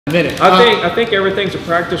I think everything's a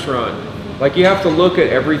practice run. Like you have to look at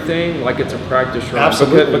everything like it's a practice run.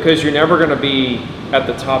 Absolutely. Because you're never going to be at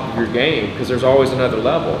the top of your game because there's always another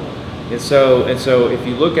level. And so if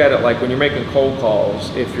you look at it like when you're making cold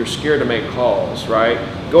calls, if you're scared to make calls, right?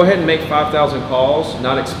 Go ahead and make 5,000 calls,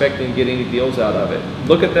 not expecting to get any deals out of it.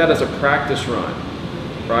 Look at that as a practice run,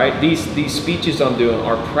 right? These speeches I'm doing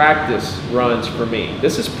are practice runs for me.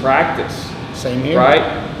 This is practice. Same here. Right?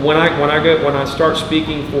 When I start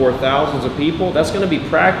speaking for thousands of people, that's going to be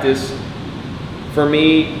practice for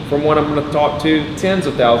me from what I'm going to talk to tens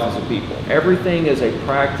of thousands of people. Everything is a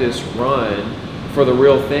practice run for the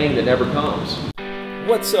real thing that never comes.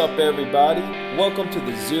 What's up, everybody? Welcome to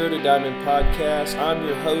the Zero to Diamond podcast. I'm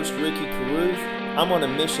your host, Ricky Carruth. I'm on a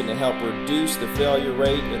mission to help reduce the failure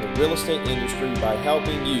rate in the real estate industry by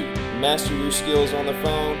helping you master your skills on the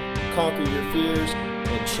phone, conquer your fears,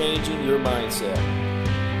 and changing your mindset.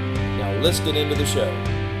 Now let's get into the show.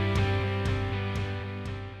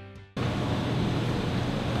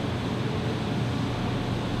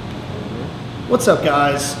 What's up,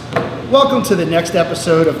 guys? Welcome to the next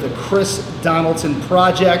episode of the Chris Donaldson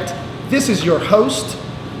Project. This is your host,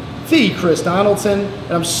 the Chris Donaldson,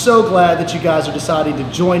 and I'm so glad that you guys are deciding to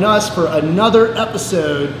join us for another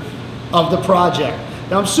episode of the project.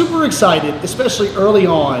 Now, I'm super excited, especially early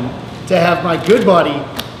on, to have my good buddy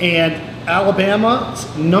and Alabama's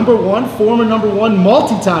former number one,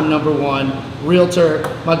 multi-time number one realtor,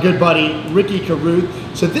 my good buddy, Ricky Carruth.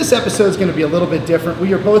 So this episode is going to be a little bit different.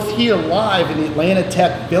 We are both here live in the Atlanta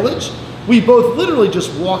Tech Village. We both literally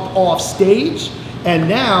just walked off stage, and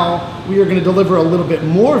now we are going to deliver a little bit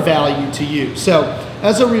more value to you. So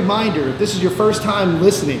as a reminder, if this is your first time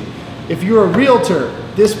listening, if you're a realtor,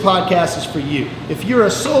 this podcast is for you. If you're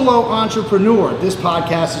a solo entrepreneur, this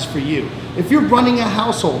podcast is for you. If you're running a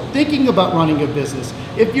household, thinking about running a business,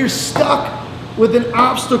 if you're stuck with an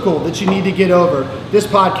obstacle that you need to get over, this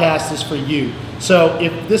podcast is for you. So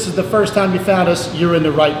if this is the first time you found us, you're in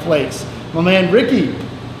the right place. My man, Ricky,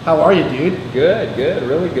 how are you, dude? Good,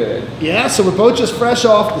 really good. Yeah, so we're both just fresh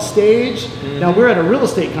off the stage. Mm-hmm. Now we're at a real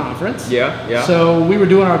estate conference. Yeah. So we were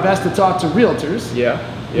doing our best to talk to realtors.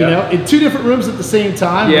 Yeah. You know, in two different rooms at the same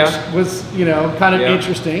time, which was, kind of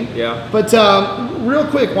interesting. Yeah. But real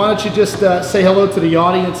quick, why don't you just say hello to the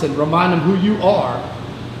audience and remind them who you are?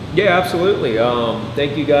 Yeah, absolutely.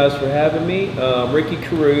 Thank you guys for having me. Ricky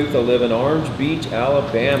Carruth. I live in Orange Beach,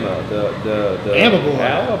 Alabama.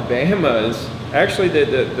 Alabama is actually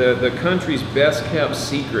the country's best kept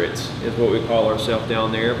secrets is what we call ourselves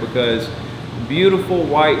down there, because beautiful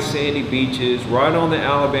white sandy beaches right on the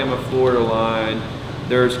Alabama-Florida line.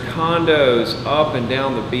 There's condos up and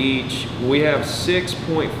down the beach. We have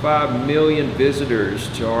 6.5 million visitors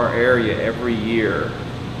to our area every year.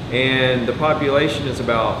 And the population is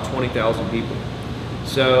about 20,000 people.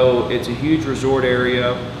 So it's a huge resort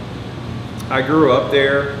area. I grew up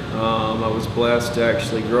there. I was blessed to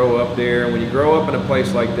actually grow up there. When you grow up in a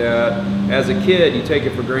place like that, as a kid, you take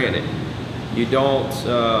it for granted. You don't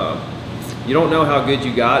know how good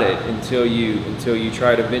you got it until you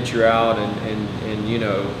try to venture out and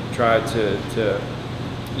try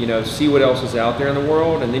to see what else is out there in the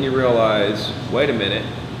world, and then you realize, wait a minute.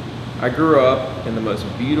 I grew up in the most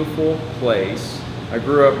beautiful place. I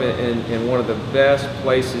grew up in one of the best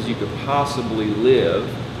places you could possibly live,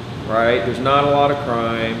 right? There's not a lot of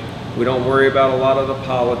crime. We don't worry about a lot of the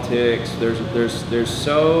politics. There's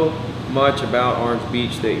so much about Orange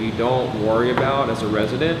Beach that you don't worry about as a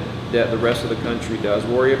resident that the rest of the country does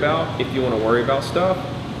worry about if you want to worry about stuff.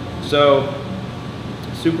 So,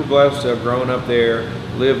 super blessed to have grown up there,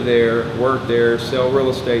 lived there, worked there, sell real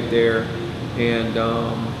estate there, and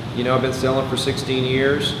I've been selling for 16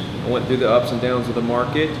 years. I went through the ups and downs of the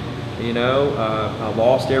market. I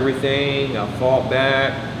lost everything. I fought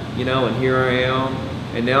back, and here I am.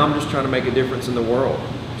 And now I'm just trying to make a difference in the world.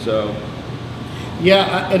 So.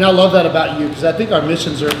 Yeah, and I love that about you, because I think our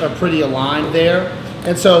missions are pretty aligned there.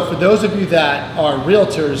 And so for those of you that are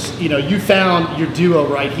realtors, you found your duo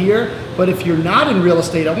right here. But if you're not in real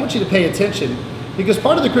estate, I want you to pay attention, because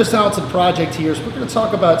part of the Chris Donaldson Project here is we're going to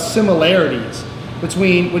talk about similarities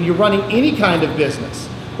between when you're running any kind of business,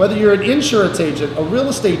 whether you're an insurance agent, a real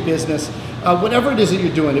estate business, whatever it is that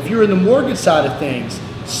you're doing. If you're in the mortgage side of things,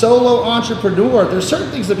 solo entrepreneur, there's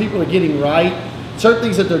certain things that people are getting right, certain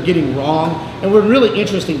things that they're getting wrong, and we're in really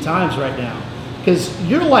interesting times right now, because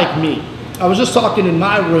you're like me. I was just talking in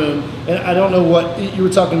my room, and I don't know what you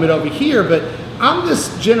were talking about over here, but I'm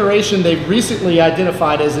this generation they've recently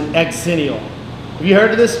identified as an exennial. Have you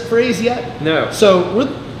heard of this phrase yet? No. So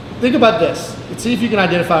think about this. Let's see if you can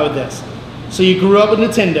identify with this. So you grew up with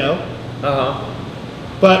Nintendo. Uh-huh.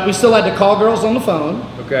 But we still had to call girls on the phone.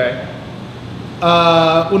 Okay.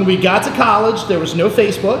 When we got to college, there was no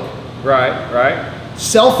Facebook. Right.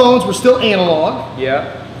 Cell phones were still analog.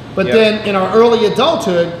 Yeah. But then in our early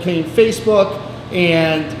adulthood came Facebook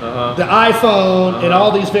and the iPhone and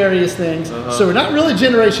all these various things. So we're not really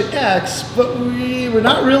Generation X, but we're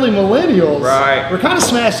not really millennials. Right. We're kind of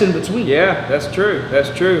smashed in between. Yeah, that's true.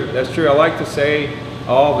 I like to say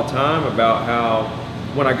all the time about how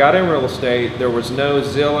when I got in real estate, there was no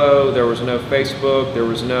Zillow, there was no Facebook, there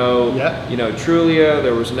was no, Trulia,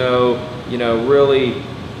 there was no, really,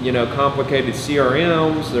 complicated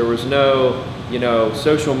CRMs, there was no,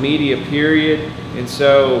 social media, period. And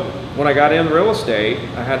so when I got in real estate,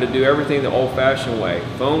 I had to do everything the old-fashioned way.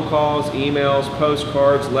 Phone calls, emails,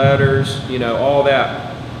 postcards, letters, all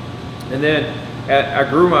that. And then I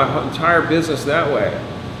grew my entire business that way.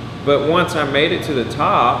 But once I made it to the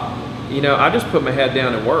top, I just put my head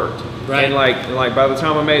down and worked. Right. And like by the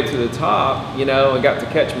time I made it to the top, and got to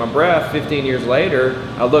catch my breath 15 years later,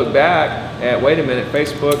 I look back at, wait a minute,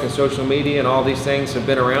 Facebook and social media and all these things have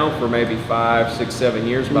been around for maybe 5, 6, 7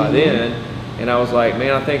 years by then. And I was like,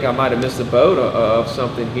 man, I think I might have missed the boat of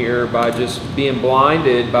something here by just being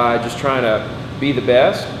blinded by just trying to be the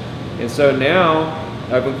best. And so now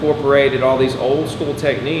I've incorporated all these old school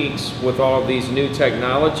techniques with all of these new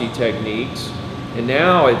technology techniques. And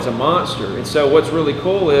now it's a monster. And so what's really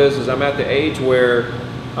cool is I'm at the age where,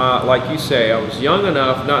 like you say, I was young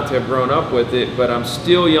enough not to have grown up with it, but I'm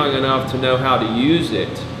still young enough to know how to use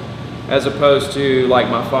it, as opposed to like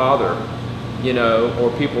my father,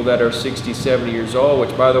 or people that are 60, 70 years old,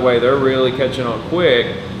 which by the way, they're really catching on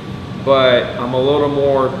quick, but I'm a little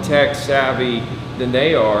more tech savvy than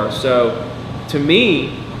they are. So to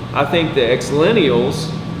me, I think the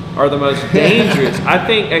ex-millennials are the most dangerous. I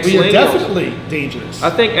think ex-millennials... We are definitely dangerous. I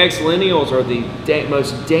think ex-millennials are the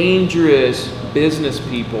most dangerous business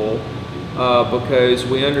people because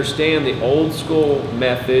we understand the old school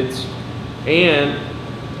methods and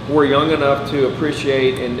we're young enough to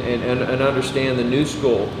appreciate and understand the new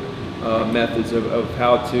school methods of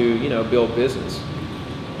how to, build business.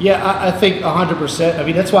 Yeah, I think 100%. I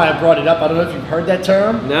mean, that's why I brought it up. I don't know if you've heard that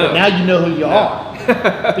term. No. But now you know who you are.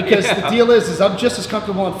 Because the deal is I'm just as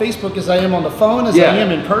comfortable on Facebook as I am on the phone as I am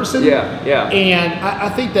in person. Yeah. And I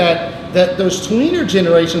think that those tweener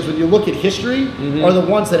generations, when you look at history, are the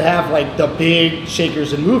ones that have like the big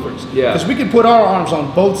shakers and movers. Yeah. Because we can put our arms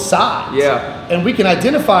on both sides. Yeah. And we can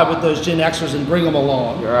identify with those Gen Xers and bring them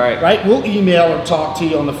along. Right. We'll email or talk to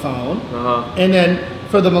you on the phone. And then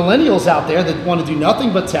for the millennials out there that want to do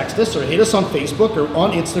nothing but text us or hit us on Facebook or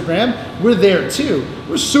on Instagram, we're there too.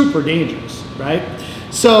 We're super dangerous, right?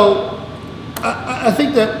 So I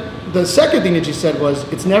think that the second thing that you said was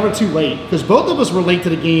it's never too late, because both of us relate to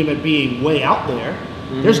the game at being way out there.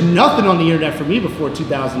 There's nothing on the internet for me before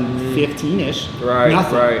 2015-ish. Nothing.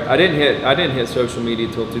 Right. I didn't hit social media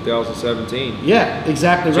until 2017. Yeah,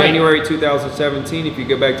 exactly right. January 2017. If you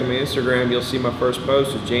go back to my Instagram, you'll see my first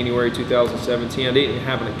post was January 2017. I didn't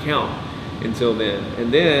have an account until then.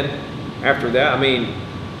 And then after that, I mean,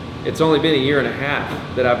 it's only been a year and a half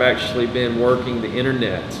that I've actually been working the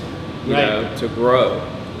internet, you know, to grow.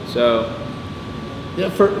 So, yeah,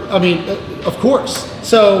 of course.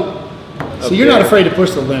 So you're not afraid to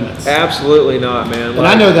push the limits. Absolutely not, man. And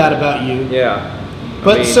I know that about you. Yeah.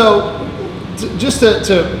 But just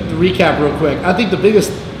to recap real quick, I think the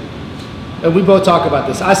biggest, and we both talk about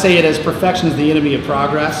this, I say it as perfection is the enemy of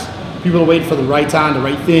progress. People are waiting for the right time, the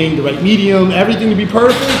right thing, the right medium, everything to be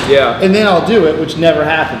perfect. Yeah. And then I'll do it, which never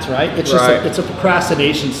happens, right? It's just it's a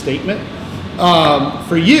procrastination statement.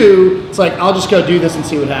 For you, it's like, I'll just go do this and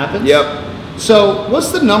see what happens. Yep. So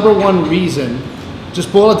what's the number one reason,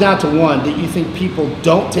 just boil it down to one, that you think people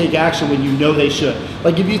don't take action when you know they should?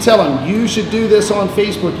 Like if you tell them, you should do this on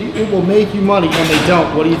Facebook, it will make you money, and they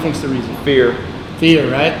don't, what do you think's the reason? Fear.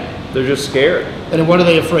 Fear, right? They're just scared. And then what are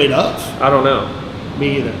they afraid of? I don't know.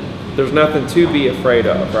 Me either. There's nothing to be afraid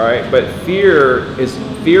of, right? But fear is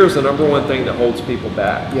the number one thing that holds people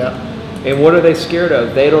back. Yeah. And what are they scared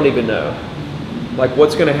of? They don't even know. Like,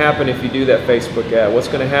 what's going to happen if you do that Facebook ad? What's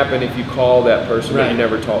going to happen if you call that person that you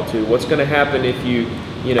never talked to? What's going to happen if you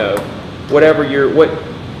know, whatever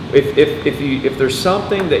if there's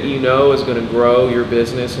something that you know is going to grow your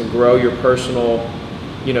business and grow your personal,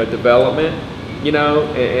 development,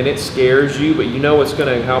 and it scares you, but you know it's going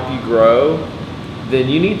to help you grow, then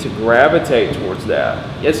you need to gravitate towards that.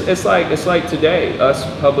 It's like today, us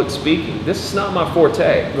public speaking. This is not my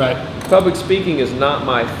forte. Right. Public speaking is not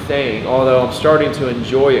my thing, although I'm starting to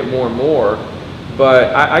enjoy it more and more.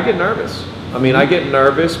 But I get nervous. I mean, I get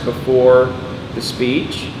nervous before the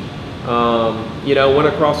speech. You know, went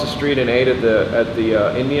across the street and ate at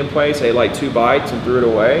the Indian place, ate like 2 bites and threw it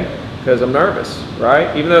away because I'm nervous,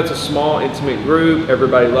 right? Even though it's a small, intimate group,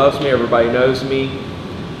 everybody loves me, everybody knows me,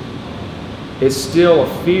 it's still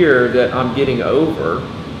a fear that I'm getting over,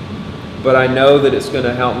 but I know that it's going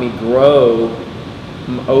to help me grow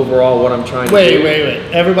overall what I'm trying to do.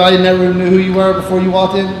 Wait. Everybody in that room knew who you were before you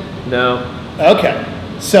walked in? No. Okay.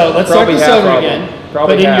 So let's start this over again.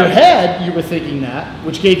 But in your head, you were thinking that,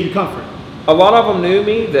 which gave you comfort. A lot of them knew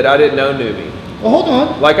me that I didn't know knew me. Well, hold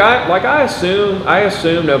on. Like I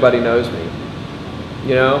assume nobody knows me,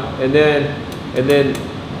 you know. And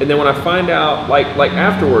then when I find out, like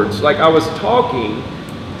afterwards, like I was talking,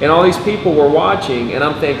 and all these people were watching, and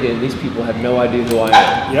I'm thinking these people have no idea who I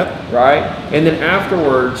am. Yep. Right. And then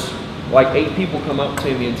afterwards, like 8 people come up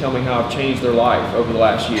to me and tell me how I've changed their life over the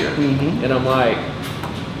last year, and I'm like,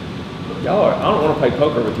 y'all, I don't want to play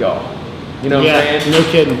poker with y'all. You know what I'm saying?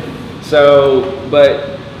 No kidding. So,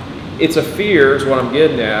 but it's a fear is what I'm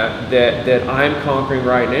getting at that I'm conquering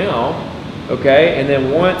right now, okay? And then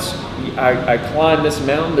once I climb this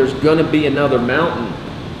mountain, there's gonna be another mountain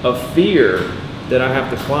of fear that I have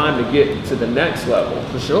to climb to get to the next level.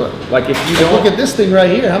 For sure. Like if you don't look at this thing right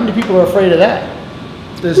here, how many people are afraid of that?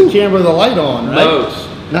 There's a camera with a light on, right? Most.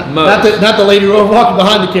 Not the lady walking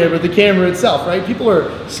behind the camera itself, right? People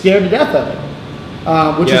are scared to death of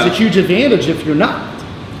it, which is a huge advantage if you're not.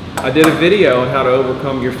 I did a video on how to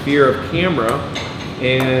overcome your fear of camera,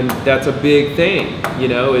 and that's a big thing, you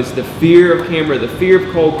know, is the fear of camera, the fear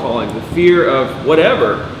of cold calling, the fear of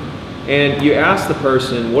whatever. And you ask the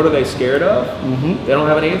person, what are they scared of? They don't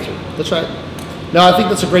have an answer. That's right. No, I think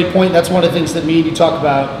that's a great point. That's one of the things that me and you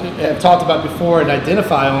have talked about before and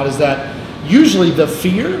identify on, is that usually the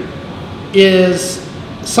fear is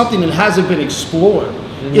something that hasn't been explored.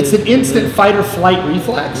 It's an instant fight or flight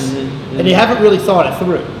reflex, and they haven't really thought it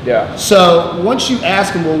through. Yeah. So once you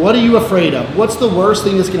ask them, well, what are you afraid of? What's the worst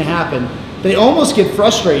thing that's going to happen? They almost get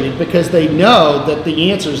frustrated because they know that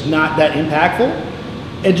the answer is not that impactful.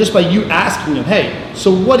 And just by you asking them, hey,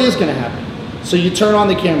 so what is going to happen? So you turn on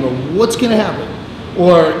the camera, what's going to happen?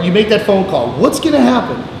 Or you make that phone call, what's going to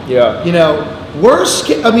happen? Yeah. You know,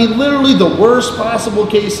 literally the worst possible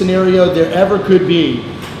case scenario there ever could be.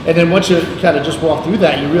 And then once you kind of just walk through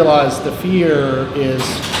that, you realize the fear is,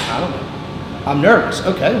 I don't know, I'm nervous.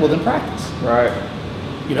 Okay, well then practice. Right.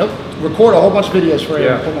 You know, record a whole bunch of videos for you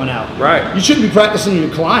and put one out. Right. You shouldn't be practicing your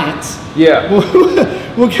clients. Yeah.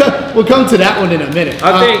 We'll come to that one in a minute.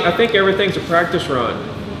 I think everything's a practice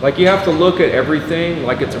run. Like you have to look at everything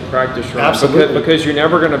like it's a practice run. Absolutely. Because you're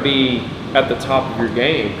never going to be at the top of your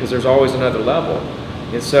game, because there's always another level.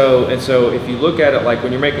 And so if you look at it like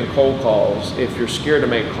when you're making cold calls, if you're scared to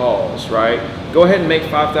make calls, right? Go ahead and make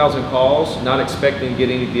 5,000 calls, not expecting to get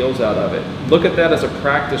any deals out of it. Look at that as a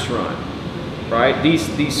practice run, right?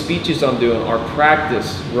 These speeches I'm doing are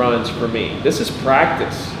practice runs for me. This is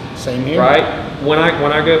practice. Same here. Right? When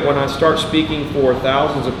I start speaking for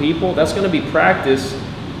thousands of people, that's going to be practice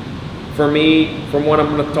for me from what I'm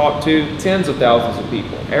going to talk to tens of thousands of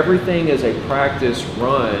people. Everything is a practice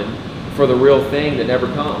run for the real thing that never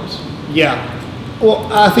comes. Yeah.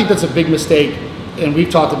 Well, I think that's a big mistake, and we've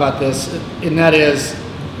talked about this, and that is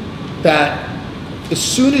that as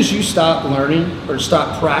soon as you stop learning or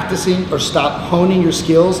stop practicing or stop honing your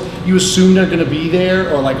skills, you assume they're going to be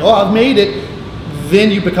there, or like, oh, I've made it,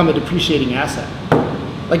 then you become a depreciating asset.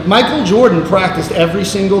 Like Michael Jordan practiced every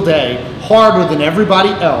single day harder than everybody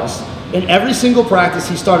else, and every single practice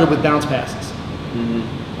he started with bounce passes.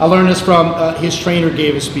 I learned this from his trainer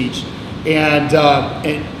gave a speech, and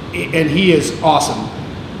he is awesome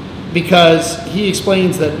because he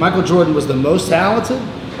explains that Michael Jordan was the most talented,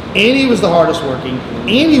 and he was the hardest working,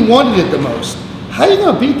 and he wanted it the most. How are you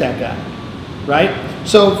going to beat that guy, right?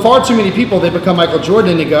 So far too many people, they become Michael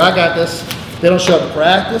Jordan and they go, I got this. They don't show up to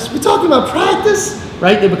practice. We're talking about practice,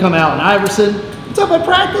 right? They become Allen Iverson. We're talking about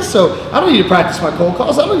practice. So I don't need to practice my cold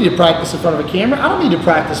calls. I don't need to practice in front of a camera. I don't need to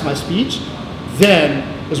practice my speech. Then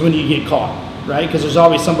is when you get caught, right? Because there's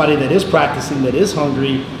always somebody that is practicing, that is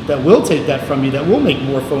hungry, that will take that from you, that will make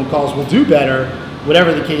more phone calls, will do better,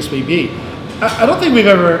 whatever the case may be. I don't think we've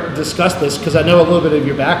ever discussed this because I know a little bit of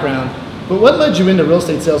your background, but what led you into real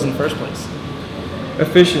estate sales in the first place?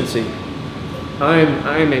 Efficiency.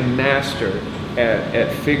 I'm a master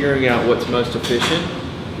at figuring out what's most efficient.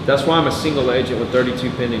 That's why I'm a single agent with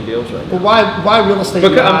 32 pending deals right now. But why real estate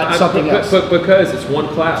and not something else? Because it's one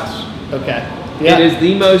class. Okay. Yeah. It is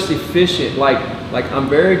the most efficient. Like I'm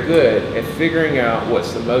very good at figuring out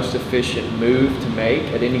what's the most efficient move to make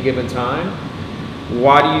at any given time.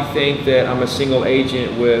 Why do you think that I'm a single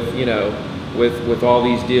agent with, with all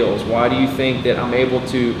these deals? Why do you think that I'm able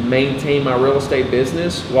to maintain my real estate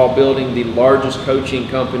business while building the largest coaching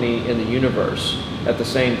company in the universe at the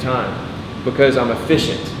same time? Because I'm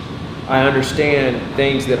efficient. I understand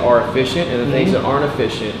things that are efficient and the things that aren't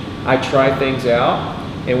efficient. I try things out,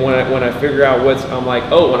 and when I figure out I'm like,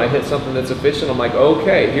 oh, when I hit something that's efficient, I'm like,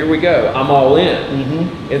 okay, here we go. I'm all in.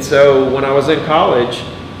 And so when I was in college,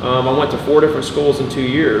 I went to 4 different schools in 2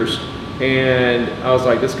 years, and I was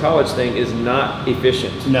like, this college thing is not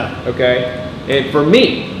efficient. No. Okay? And for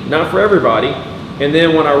me, not for everybody. And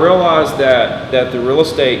then when I realized that the real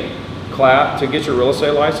estate class, to get your real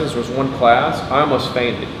estate license was one class, I almost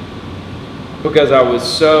fainted. Because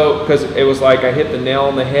because it was like I hit the nail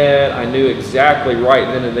on the head. I knew exactly right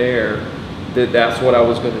then and there that that's what I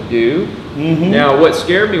was going to do. Now, what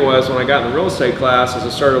scared me was when I got in the real estate class is I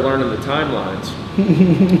started learning the timelines.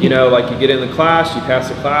 You know, like you get in the class, you pass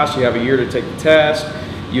the class, you have a year to take the test,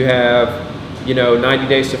 you have, 90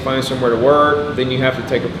 days to find somewhere to work, then you have to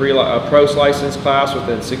take a pros license class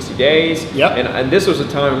within 60 days. Yep. And this was a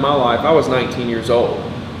time in my life, I was 19 years old.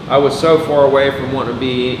 I was so far away from wanting to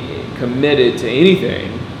be committed to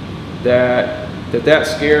anything that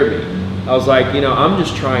scared me. I was like, I'm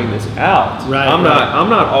just trying this out. Right, I'm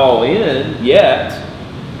not all in yet,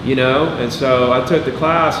 and so I took the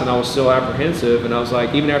class and I was still apprehensive, and I was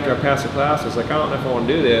like, even after I passed the class, I was like, I don't know if I want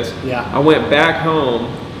to do this. Yeah. I went back home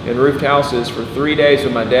and roofed houses for 3 days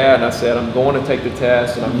with my dad, and I said, I'm going to take the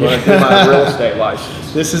test and I'm going to do my real estate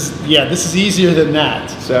license. This is easier than that.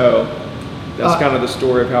 So that's kind of the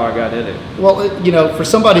story of how I got in it. Well, for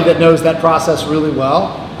somebody that knows that process really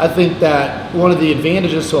well, I think that one of the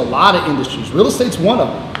advantages to a lot of industries, real estate's one of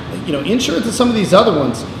them. Insurance and some of these other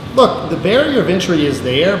ones, look, the barrier of entry is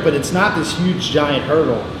there, but it's not this huge giant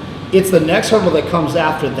hurdle. It's the next hurdle that comes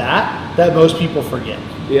after that most people forget.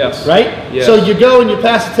 Yes. Right? Yes. So you go and you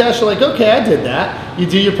pass the test, you're like, okay, I did that. You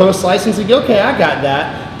do your post license, you go, okay, I got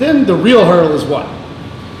that. Then the real hurdle is what?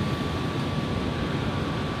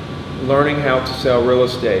 Learning how to sell real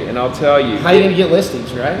estate. And I'll tell you, how are you going to get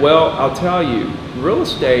listings, right? Well, I'll tell you, real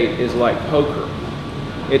estate is like poker.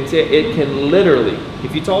 It can literally,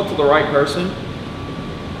 if you talk to the right person,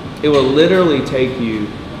 it will literally take you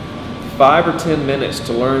 5 or 10 minutes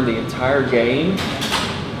to learn the entire game,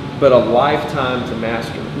 but a lifetime to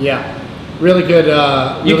master. Yeah, really good.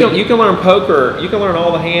 You can learn poker. You can learn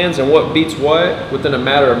all the hands and what beats what within a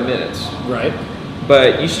matter of minutes. Right.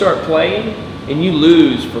 But you start playing and you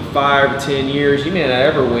lose for 5 to 10 years, you may not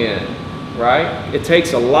ever win, right? It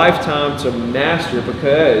takes a lifetime to master,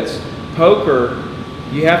 because poker,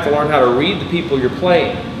 you have to learn how to read the people you're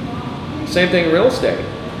playing. Same thing in real estate.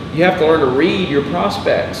 You have to learn to read your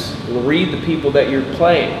prospects, read the people that you're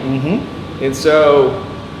playing. And so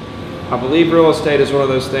I believe real estate is one of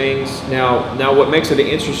those things. Now what makes it an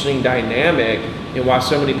interesting dynamic and why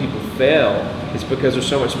so many people fail is because there's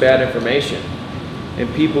so much bad information.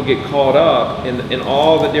 And people get caught up in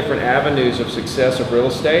all the different avenues of success of real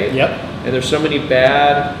estate. Yep. And there's so many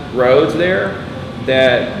bad roads there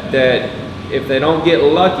that if they don't get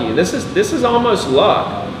lucky, and this is almost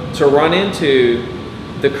luck, to run into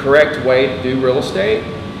the correct way to do real estate,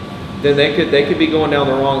 then they could be going down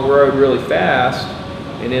the wrong road really fast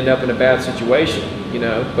and end up in a bad situation,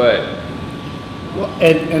 but. Well,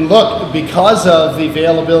 and look, because of the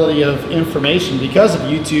availability of information, because of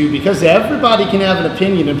YouTube, because everybody can have an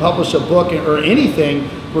opinion and publish a book or anything,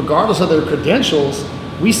 regardless of their credentials,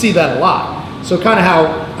 we see that a lot. So kind of how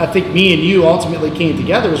I think me and you ultimately came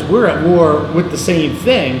together is we're at war with the same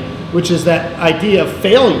thing, which is that idea of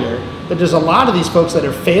failure, that there's a lot of these folks that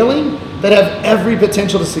are failing that have every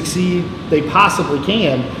potential to succeed they possibly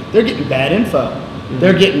can. They're getting bad info.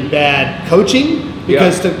 They're getting bad coaching.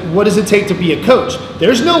 Because what does it take to be a coach?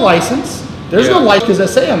 There's no license. There's no license because I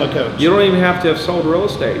say I'm a coach. You don't even have to have sold real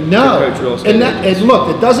estate to coach real estate. And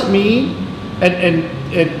look, it doesn't mean, and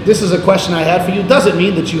this is a question I had for you, it doesn't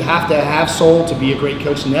mean that you have to have sold to be a great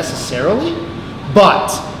coach necessarily,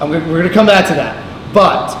 but we're going to come back to that.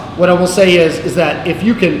 But what I will say is that if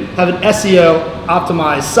you can have an SEO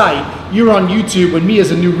optimized site, you're on YouTube, and me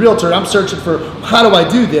as a new realtor, I'm searching for how do I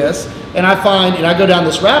do this, and I find, and I go down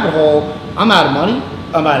this rabbit hole, I'm out of money,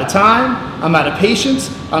 I'm out of time, I'm out of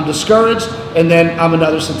patience, I'm discouraged, and then I'm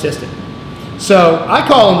another statistic. So I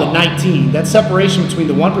call them the 19, that separation between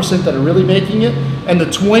the 1% that are really making it and the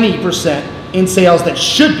 20% in sales that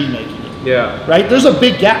should be making it. Yeah. Right? There's a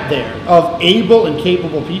big gap there of able and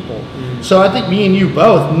capable people. So I think me and you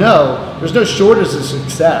both know there's no shortage of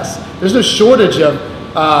success. There's no shortage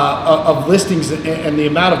of listings and the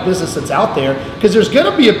amount of business that's out there, because there's going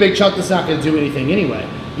to be a big chunk that's not going to do anything anyway.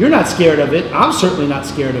 You're not scared of it. I'm certainly not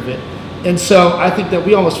scared of it. And so I think that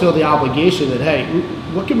we almost feel the obligation that, hey,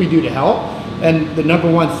 what can we do to help? And the number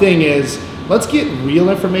one thing is, let's get real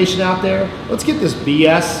information out there. Let's get this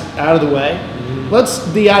BS out of the way.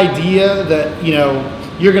 The idea that,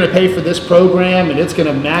 you're going to pay for this program and it's going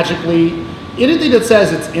to magically, anything that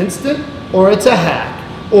says it's instant or it's a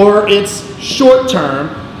hack or it's short term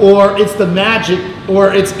or it's the magic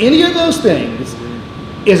or it's any of those things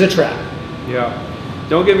is a trap. Yeah.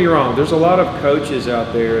 Don't get me wrong. There's a lot of coaches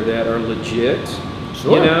out there that are legit.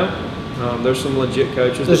 Sure. There's some legit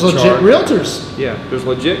coaches. There's legit realtors. Yeah. There's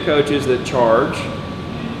legit coaches that charge.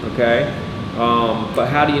 Okay. But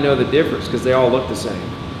how do you know the difference? Because they all look the same.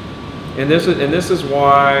 And this is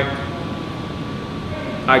why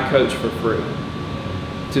I coach for free,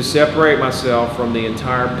 to separate myself from the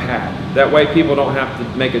entire pack. That way people don't have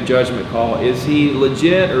to make a judgment call. Is he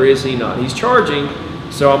legit or is he not? He's charging,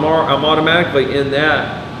 so I'm automatically in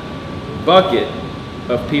that bucket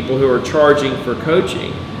of people who are charging for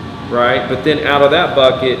coaching, right? But then out of that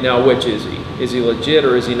bucket, now which is he? Is he legit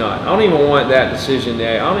or is he not? I don't even want that decision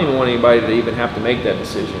there. I don't even want anybody to even have to make that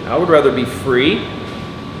decision. I would rather be free,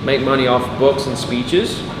 make money off books and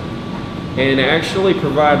speeches, and actually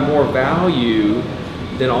provide more value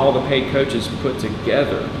than all the paid coaches put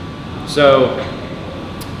together. So,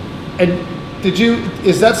 and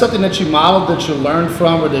is that something that you modeled, that you learned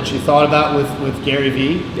from, or that you thought about with Gary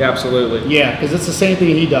Vee? Yeah, absolutely. Yeah, because it's the same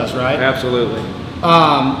thing he does, right? Absolutely.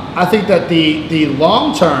 I think that the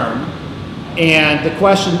long term, and the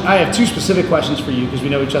question, I have two specific questions for you because we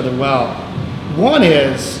know each other well. One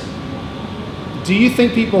is, do you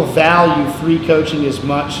think people value free coaching as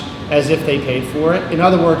much as if they paid for it? In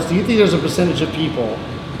other words, do you think there's a percentage of people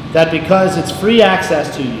that because it's free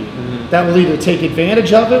access to you, that will either take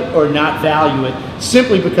advantage of it or not value it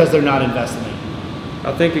simply because they're not investing in it?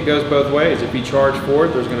 I think it goes both ways. If you charge for it,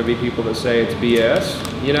 there's going to be people that say it's BS,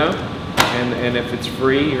 and if it's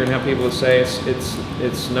free, you're going to have people that say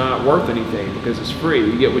it's not worth anything because it's free.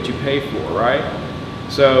 You get what you pay for, right?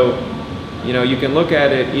 So, you can look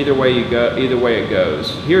at it either way it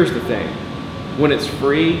goes. Here's the thing. When it's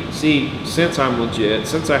free, since I'm legit,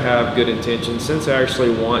 since I have good intentions, since I actually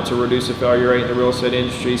want to reduce the failure rate in the real estate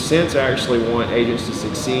industry, since I actually want agents to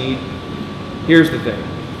succeed, here's the thing.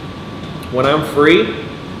 When I'm free,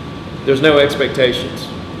 there's no expectations.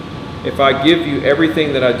 If I give you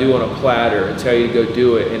everything that I do on a platter and tell you to go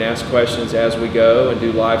do it and ask questions as we go and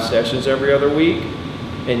do live sessions every other week,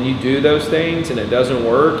 and you do those things and it doesn't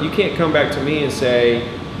work, you can't come back to me and say,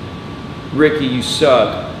 Ricky, you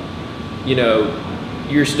suck.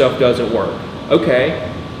 Your stuff doesn't work. Okay,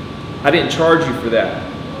 I didn't charge you for that.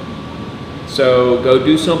 So go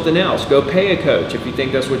do something else. Go pay a coach if you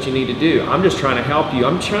think that's what you need to do. I'm just trying to help you.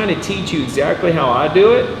 I'm trying to teach you exactly how I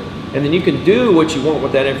do it, and then you can do what you want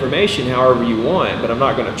with that information however you want, but I'm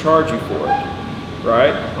not going to charge you for it,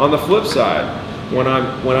 right? On the flip side, when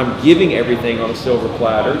I'm giving everything on a silver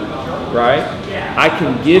platter, right? I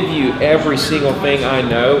can give you every single thing I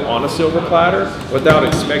know on a silver platter without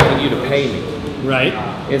expecting you to pay me. Right.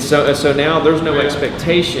 And so now there's no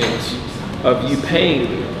expectations of you paying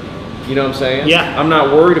me. You know what I'm saying? Yeah. I'm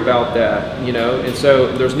not worried about that, and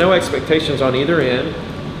so there's no expectations on either end.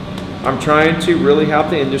 I'm trying to really help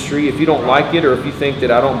the industry. If you don't like it or if you think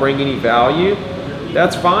that I don't bring any value,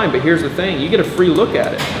 that's fine. But here's the thing. You get a free look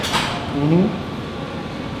at it.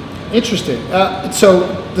 Interesting. So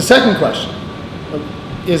the second question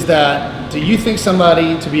is that, do you think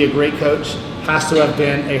somebody, to be a great coach, has to have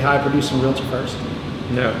been a high-producing realtor first?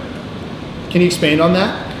 No. Can you expand on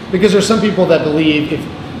that? Because there's some people that believe if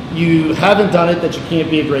you haven't done it that you can't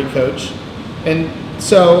be a great coach. And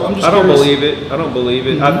so I'm just I don't curious. believe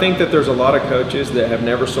it. I think that there's a lot of coaches that have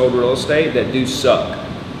never sold real estate that do suck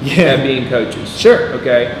at being coaches. Sure.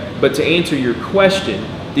 Okay? But to answer your question,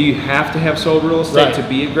 do you have to have sold real estate to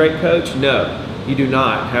be a great coach? No, you do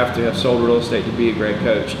not have to have sold real estate to be a great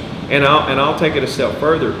coach. And I'll take it a step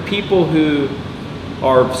further. People who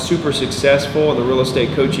are super successful in the real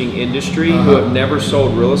estate coaching industry who have never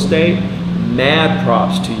sold real estate, mad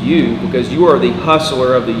props to you, because you are the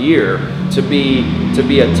hustler of the year to be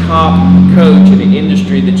a top coach in an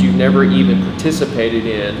industry that you've never even participated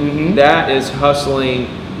in. That is hustling.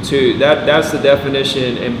 That's the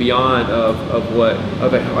definition and beyond of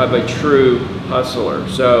a true hustler.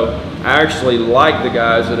 So I actually like the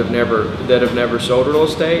guys that have never sold real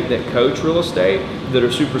estate, that coach real estate, that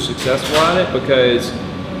are super successful at it, because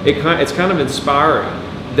it's kind of inspiring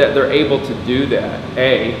that they're able to do that.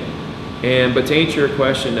 But to answer your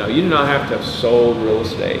question, no, you do not have to have sold real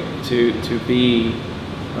estate to be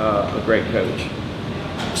a great coach.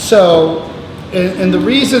 So. And the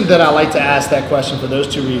reason that I like to ask that question for those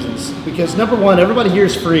two reasons, because number one, everybody here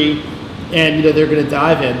is free, and they're going to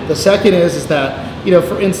dive in. The second is that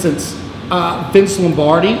for instance, Vince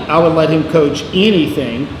Lombardi, I would let him coach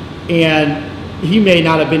anything, and he may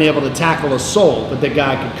not have been able to tackle a soul, but the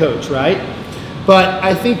guy could coach, right? But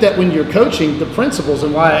I think that when you're coaching, the principles,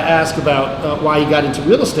 and why I ask about why you got into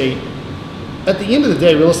real estate, at the end of the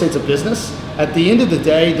day, real estate's a business. At the end of the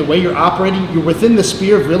day, the way you're operating, you're within the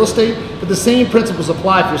sphere of real estate, but the same principles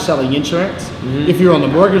apply if you're selling insurance, if you're on the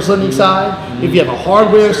mortgage lending side, if you have a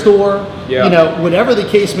hardware store, whatever the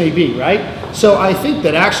case may be, right? So I think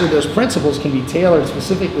that actually those principles can be tailored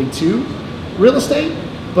specifically to real estate,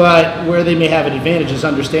 but where they may have an advantage is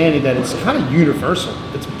understanding that it's kind of universal.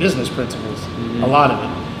 It's business principles, a lot of it.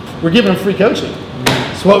 We're giving them free coaching.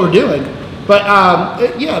 That's what we're doing. But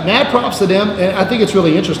mad props to them, and I think it's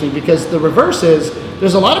really interesting because the reverse is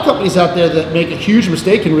there's a lot of companies out there that make a huge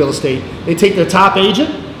mistake in real estate. They take their top agent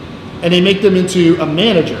and they make them into a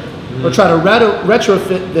manager, or try to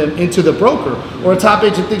retrofit them into the broker, or a top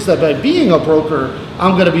agent thinks that by being a broker,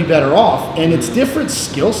 I'm going to be better off. And it's different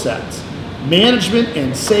skill sets, management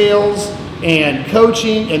and sales and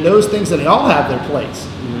coaching and those things, that they all have their place.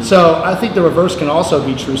 So I think the reverse can also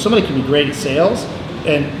be true. Somebody can be great at sales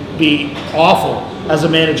and be awful as a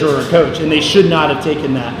manager or a coach, and they should not have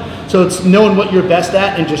taken that. So it's knowing what you're best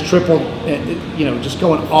at and just just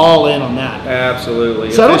going all in on that.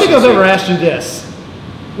 Absolutely. So I don't think I've ever asked you this.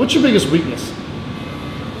 What's your biggest weakness?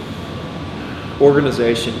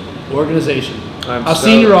 Organization. I've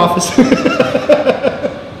seen your office.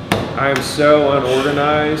 I am so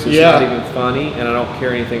unorganized, it's not even funny, and I don't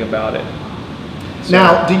care anything about it. So,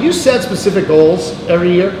 now, do you set specific goals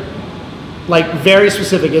every year? Like very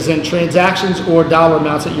specific, as in transactions or dollar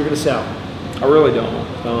amounts that you're going to sell? I really don't.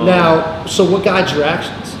 Now, so what guides your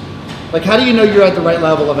actions? Like, how do you know you're at the right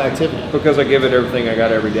level of activity? Because I give it everything I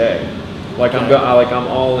got every day. Like I'm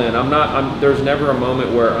all in. There's never a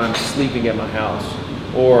moment where I'm sleeping at my house,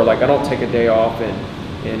 or like I don't take a day off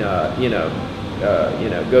and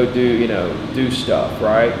go do stuff,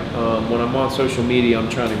 right? When I'm on social media, I'm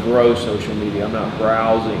trying to grow social media. I'm not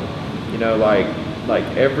browsing, like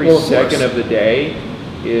every second of the day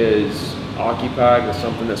is occupied with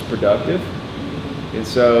something that's productive. And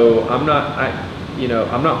so I'm not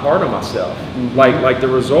hard on myself. Like the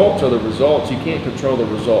results are the results. You can't control the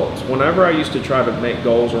results. Whenever I used to try to make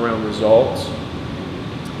goals around results,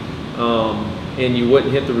 and you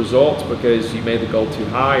wouldn't hit the results because you made the goal too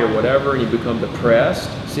high or whatever, and you become depressed.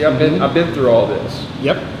 See, I've been through all this.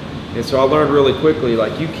 Yep. And so I learned really quickly,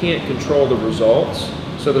 like you can't control the results.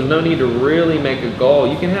 So there's no need to really make a goal.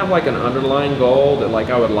 You can have like an underlying goal that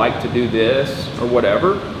like I would like to do this or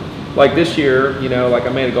whatever. Like this year, like I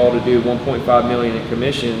made a goal to do 1.5 million in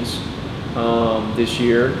commissions this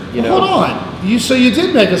year. Hold on. So you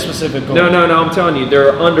did make a specific goal? No. I'm telling you,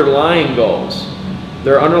 there are underlying goals.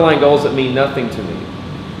 There are underlying goals that mean nothing to me.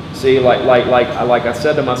 See, like I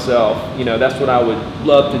said to myself, that's what I would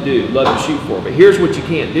love to do, love to shoot for. But here's what you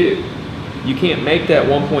can't do. You can't make that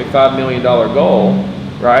 $1.5 million goal,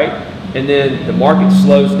 right? And then the market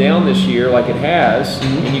slows down this year like it has,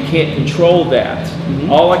 and you can't control that.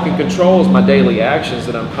 All I can control is my daily actions,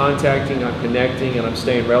 that I'm contacting, I'm connecting, and I'm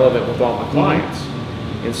staying relevant with all my clients.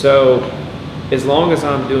 And so as long as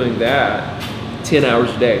I'm doing that 10 hours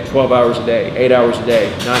a day, 12 hours a day, 8 hours a day,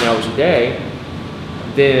 9 hours a day,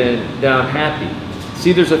 then I'm happy.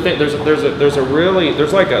 See, there's a thing, there's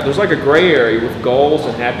like a gray area with goals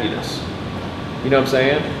and happiness. You know what I'm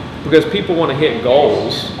saying? Because people want to hit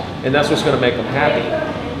goals, and that's what's going to make them happy,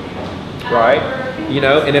 right?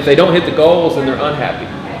 And if they don't hit the goals, then they're unhappy.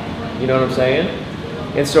 You know what I'm saying?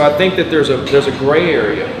 And so I think that there's a gray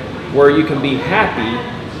area where you can be happy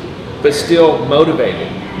but still motivated,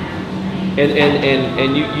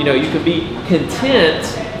 and you can be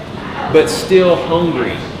content but still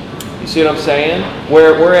hungry. You see what I'm saying?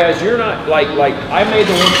 Whereas you're not like I made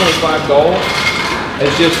the 1.5 goal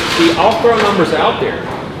as just I'll throw numbers out there.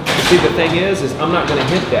 See, the thing is I'm not going to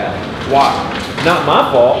hit that. Why? Not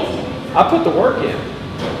my fault. I put the work in.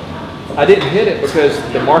 I didn't hit it because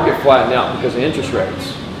the market flattened out because of interest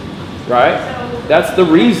rates, right? That's the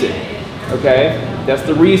reason, okay? That's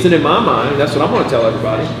the reason in my mind. That's what I'm going to tell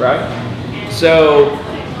everybody, right? So,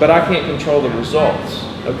 but I can't control the results,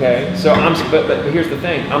 okay? So but here's the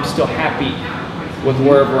thing. I'm still happy with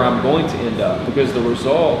wherever I'm going to end up because the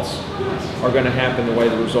results are going to happen the way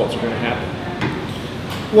the results are going to happen.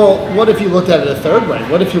 Well, what if you looked at it a third way?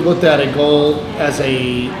 What if you looked at a goal as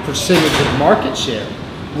a percentage of market share?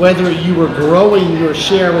 whether you were growing your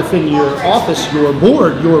share within your office, your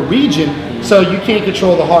board, your region. So you can't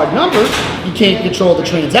control the hard numbers, you can't control the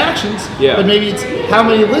transactions, but maybe it's how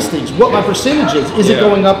many listings, what my percentage is it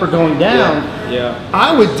going up or going down?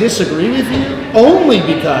 I would disagree with you only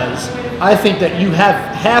because I think that you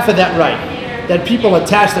have half of that right, that people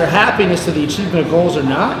attach their happiness to the achievement of goals or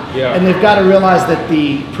not, and they've got to realize that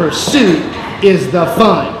the pursuit is the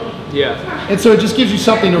fun. And so it just gives you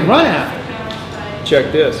something to run after.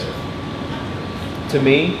 Check this. To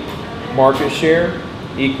me, market share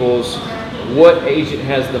equals what agent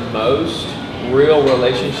has the most real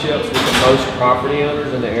relationships with the most property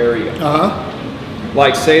owners in the area.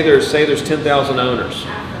 Like say there's 10,000 owners.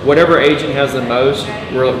 Whatever agent has the most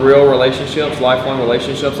real relationships, lifelong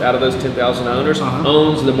relationships out of those 10,000 owners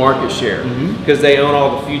owns the market share, because they own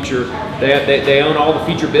all the future. They own all the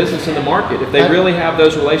future business in the market. If they really have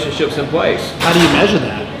those relationships in place. How do you measure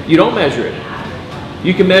that? You don't measure it.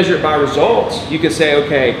 You can measure it by results. You can say,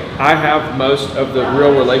 okay, I have most of the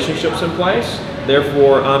real relationships in place,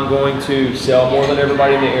 therefore I'm going to sell more than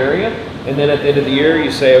everybody in the area. And then at the end of the year, you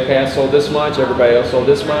say, okay, I sold this much, everybody else sold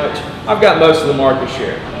this much. I've got most of the market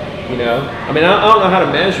share, you know? I mean, I don't know how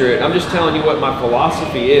to measure it. I'm just telling you what my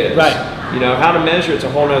philosophy is. Right. You know, how to measure it's a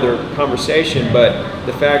whole nother conversation, but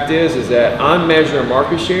the fact is that I'm measuring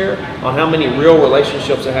market share on how many real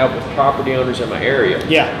relationships I have with property owners in my area.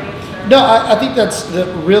 No, I think that's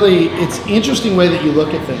really, it's an interesting way that you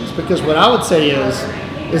look at things, because what I would say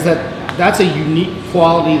is that that's a unique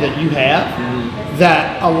quality that you have,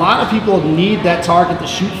 that a lot of people need that target to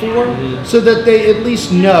shoot for, so that they at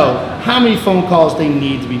least know how many phone calls they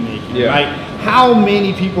need to be making, right? How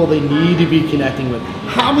many people they need to be connecting with,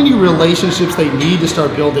 how many relationships they need to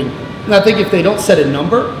start building. And I think if they don't set a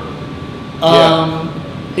number,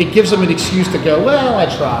 it gives them an excuse to go, well, I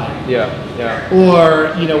tried.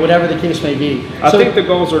 Or, you know, whatever the case may be. I think the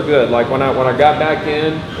goals are good. Like when I got back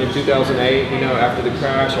in 2008, you know, after the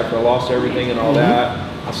crash, after I lost everything and all that,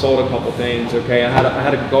 I sold a couple things. Okay, I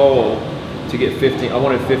had a goal to get 15. I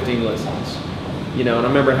wanted 15 listings. You know, and I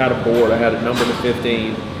remember I had a board. I had a number to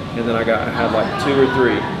 15, and then I had like 2 or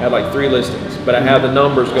 3. I had like 3 listings, but I had the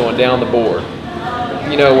numbers going down the board.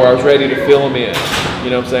 You know, where I was ready to fill them in. You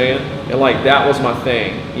know what I'm saying? And like that was my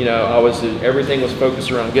thing. You know, everything was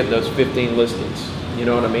focused around getting those 15 listings. You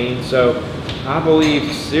know what I mean? So I believe,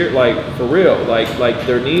 like for real, like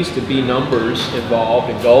there needs to be numbers involved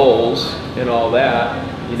and goals and all that.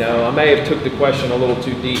 You know, I may have took the question a little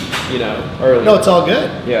too deep, you know, earlier. No, it's all good.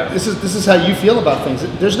 Yeah. This is how you feel about things.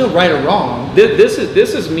 There's no right or wrong. This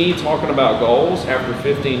is me talking about goals after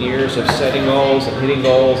 15 years of setting goals and hitting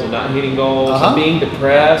goals and not hitting goals and being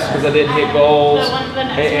depressed because I didn't hit goals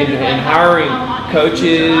and hiring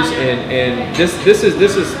coaches and this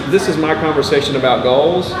is my conversation about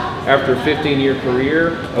goals after a 15-year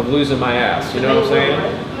career of losing my ass. You know what I'm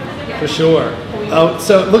saying? For sure. Oh,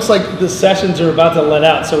 so it looks like the sessions are about to let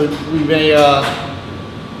out, so we may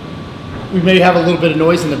have a little bit of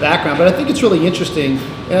noise in the background, but I think it's really interesting,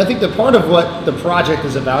 and I think that part of what the project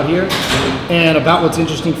is about here, and about what's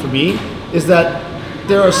interesting for me, is that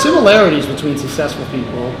there are similarities between successful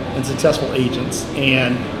people and successful agents,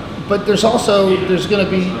 but there's going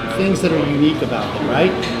to be things that are unique about them,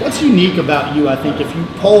 right? What's unique about you? I think if you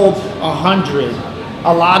polled 100.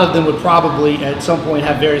 A lot of them would probably at some point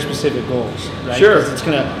have very specific goals, right? Sure. Because it's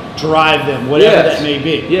going to drive them, whatever that may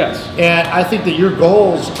be. Yes. And I think that your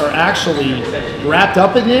goals are actually wrapped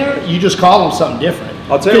up in there. You just call them something different.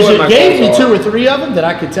 I'll tell you what my goals are. Because you gave me 2 or 3 of them that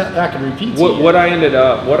I could repeat to you. What I ended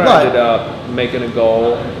up making a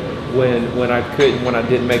goal when I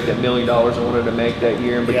didn't make that $1 million I wanted to make that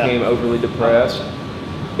year and became overly depressed,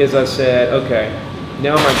 is I said, okay,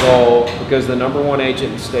 now my goal, because the #1 agent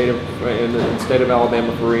in the state of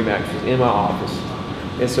Alabama for Remax was in my office,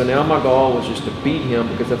 and so now my goal was just to beat him,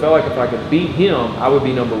 because I felt like if I could beat him, I would be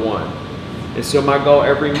 #1. And so my goal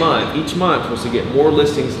each month was to get more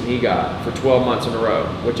listings than he got for 12 months in a row,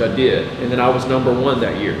 which I did, and then I was #1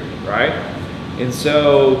 that year, right? And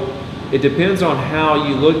so it depends on how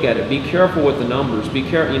you look at it. Be careful with the numbers. Be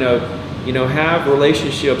careful, you know, have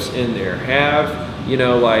relationships in there. Have, you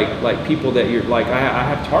know, like people that you're like, I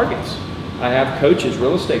have targets. I have coaches,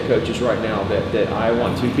 real estate coaches right now that I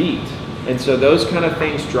want to beat. And so those kind of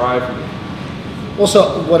things drive me. Well,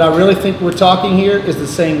 so what I really think we're talking here is the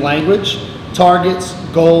same language, targets,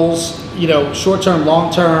 goals, you know, short-term,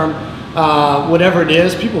 long-term, whatever it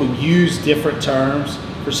is. People use different terms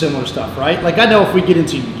for similar stuff, right? Like I know if we get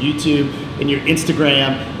into YouTube and your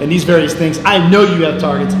Instagram and these various things, I know you have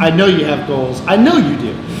targets, I know you have goals, I know you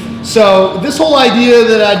do. So this whole idea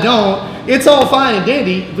that I don't it's all fine and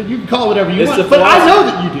dandy, but you can call it whatever you It's want. the But I know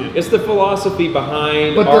philosophy- that you do. It's the philosophy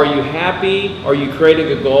behind, But are you happy? Are you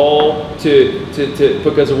creating a goal to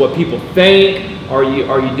because of what people think? Are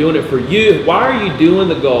you doing it for you? Why are you doing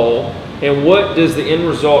the goal? And what does the end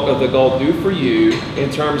result of the goal do for you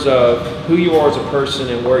in terms of who you are as a person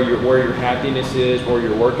and where your happiness is, where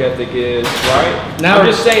your work ethic is, right? Now I'm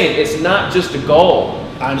just saying, it's not just a goal.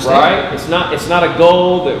 I understand. Right? It's not a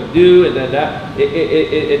goal that we do and then that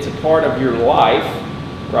it's a part of your life,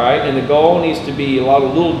 right? And the goal needs to be a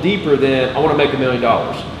little deeper than I want to make $1 million,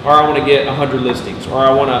 or I want to get 100 listings, or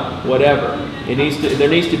I want to whatever. There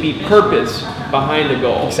needs to be purpose behind the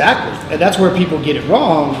goal. Exactly, and that's where people get it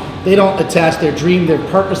wrong. They don't attach their dream, their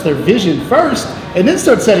purpose, their vision first, and then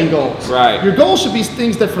start setting goals. Right. Your goals should be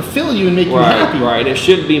things that fulfill you and make you happy. Right. It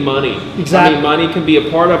shouldn't be money. Exactly. I mean, money can be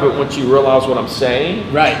a part of it once you realize what I'm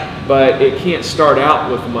saying. Right. But it can't start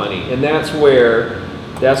out with money, and that's where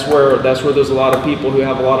there's a lot of people who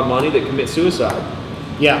have a lot of money that commit suicide.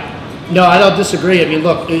 Yeah. No, I don't disagree. I mean,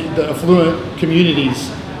 look, the affluent communities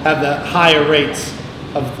have the higher rates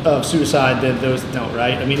of suicide than those that don't,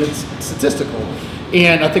 right? I mean, it's statistical.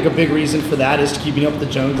 And I think a big reason for that is keeping up with the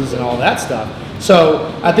Joneses and all that stuff. So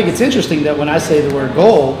I think it's interesting that when I say the word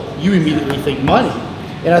goal, you immediately think money.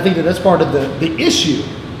 And I think that that's part of the issue,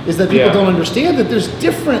 is that people don't understand that there's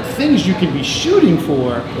different things you can be shooting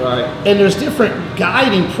for. Right. And there's different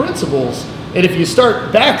guiding principles. And if you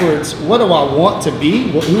start backwards, what do I want to be?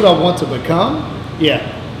 Who do I want to become? Yeah.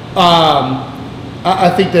 I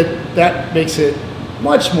think that makes it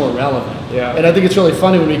much more relevant. Yeah. And I think it's really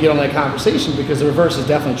funny when we get on that conversation, because the reverse is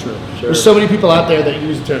definitely true. Sure. There's so many people out there that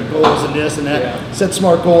use the term goals and this and that, set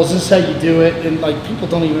smart goals, this is how you do it, and like people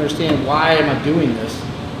don't even understand, why am I doing this?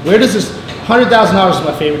 Where does this, $100,000 is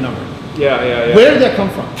my favorite number. Yeah. Where did that come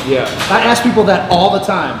from? Yeah. I ask people that all the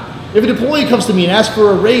time. If an employee comes to me and asks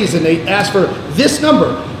for a raise and they ask for this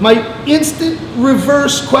number, my instant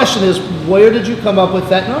reverse question is, where did you come up with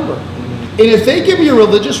that number? And if they give me a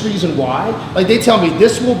religious reason why, like they tell me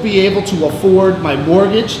this will be able to afford my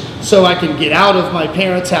mortgage so I can get out of my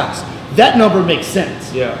parents' house, that number makes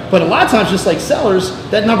sense. Yeah. But a lot of times, just like sellers,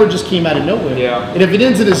 that number just came out of nowhere. Yeah. And if it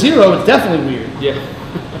ends in a zero, it's definitely weird. Yeah.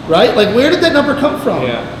 Right? Like, where did that number come from?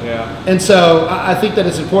 Yeah. And so I think that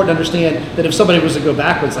it's important to understand that if somebody was to go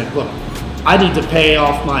backwards, like, look, I need to pay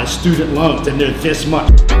off my student loans and they're this much.